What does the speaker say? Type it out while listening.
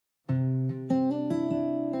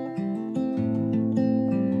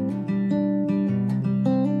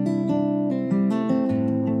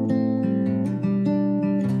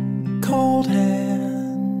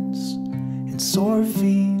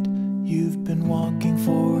been walking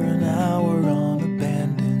for an hour on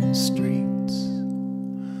abandoned streets.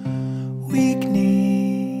 Weak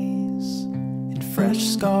knees and fresh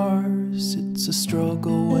scars. It's a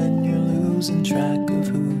struggle when you're losing track of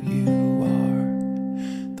who you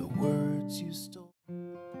are. The words you stole.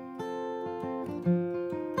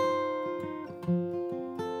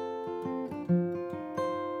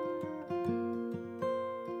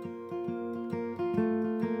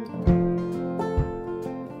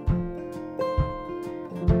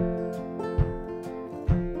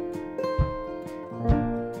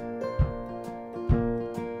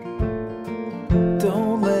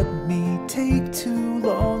 Don't let me take too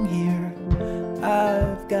long here.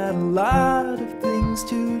 I've got a lot of things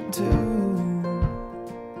to do.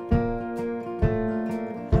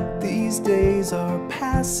 These days are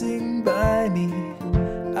passing by me.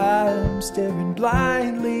 I'm staring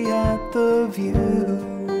blindly at the view.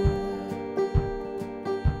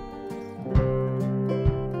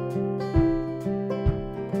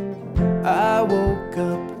 I woke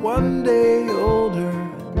up one day older,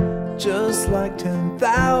 just like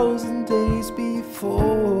 10,000 days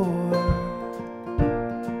before.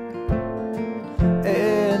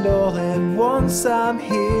 And all at once I'm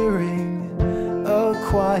hearing a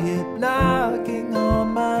quiet knocking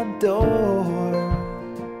on my door.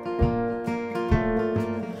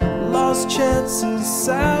 Lost chances,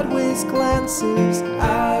 sideways glances,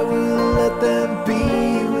 I will let them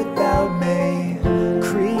be without me.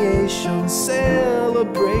 Creation,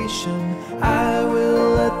 celebration, I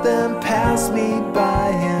will let them pass me by.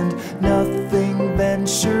 And nothing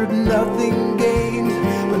ventured, nothing gained,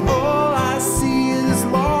 but all I see is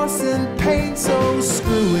loss and pain. So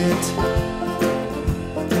screw it.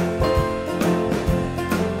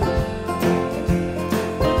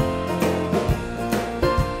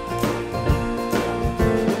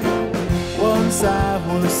 Once I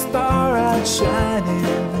was star-eyed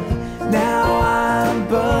shining, now I'm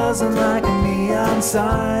buzzing like a neon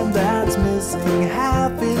sign that's missing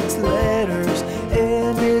half its letters,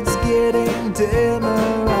 and it's getting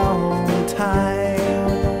dimmer all the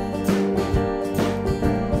time.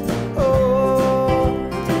 Oh,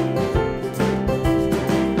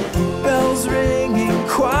 bells ringing,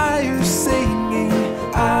 choirs singing,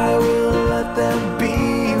 I will let them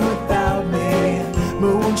be without me.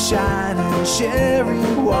 Moonshine and cherry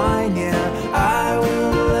wine, yeah, I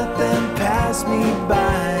will let them pass me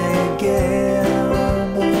by again.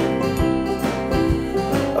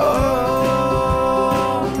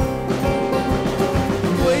 Oh,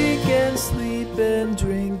 wake and sleep and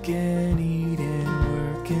drink and eat and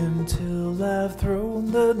work until I've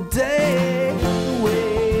thrown the day away.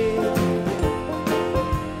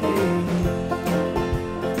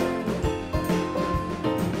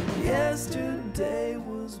 Yesterday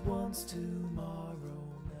was once tomorrow,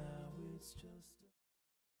 now it's just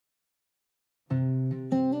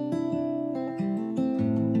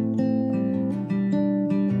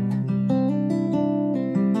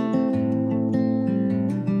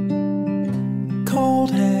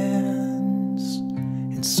cold hands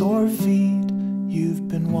and sore feet. You've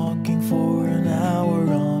been walking for an hour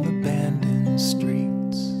on abandoned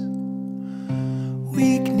streets.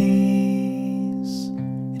 Weak knees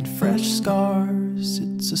and fresh scars.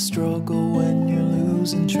 It's a struggle when you're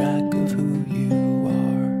losing track of who you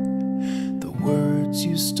are. The words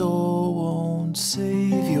you stole won't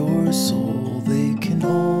save your soul. They can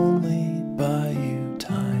only buy you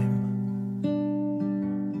time.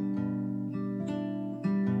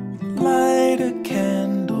 Light a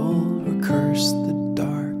candle or curse the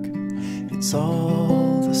dark. It's all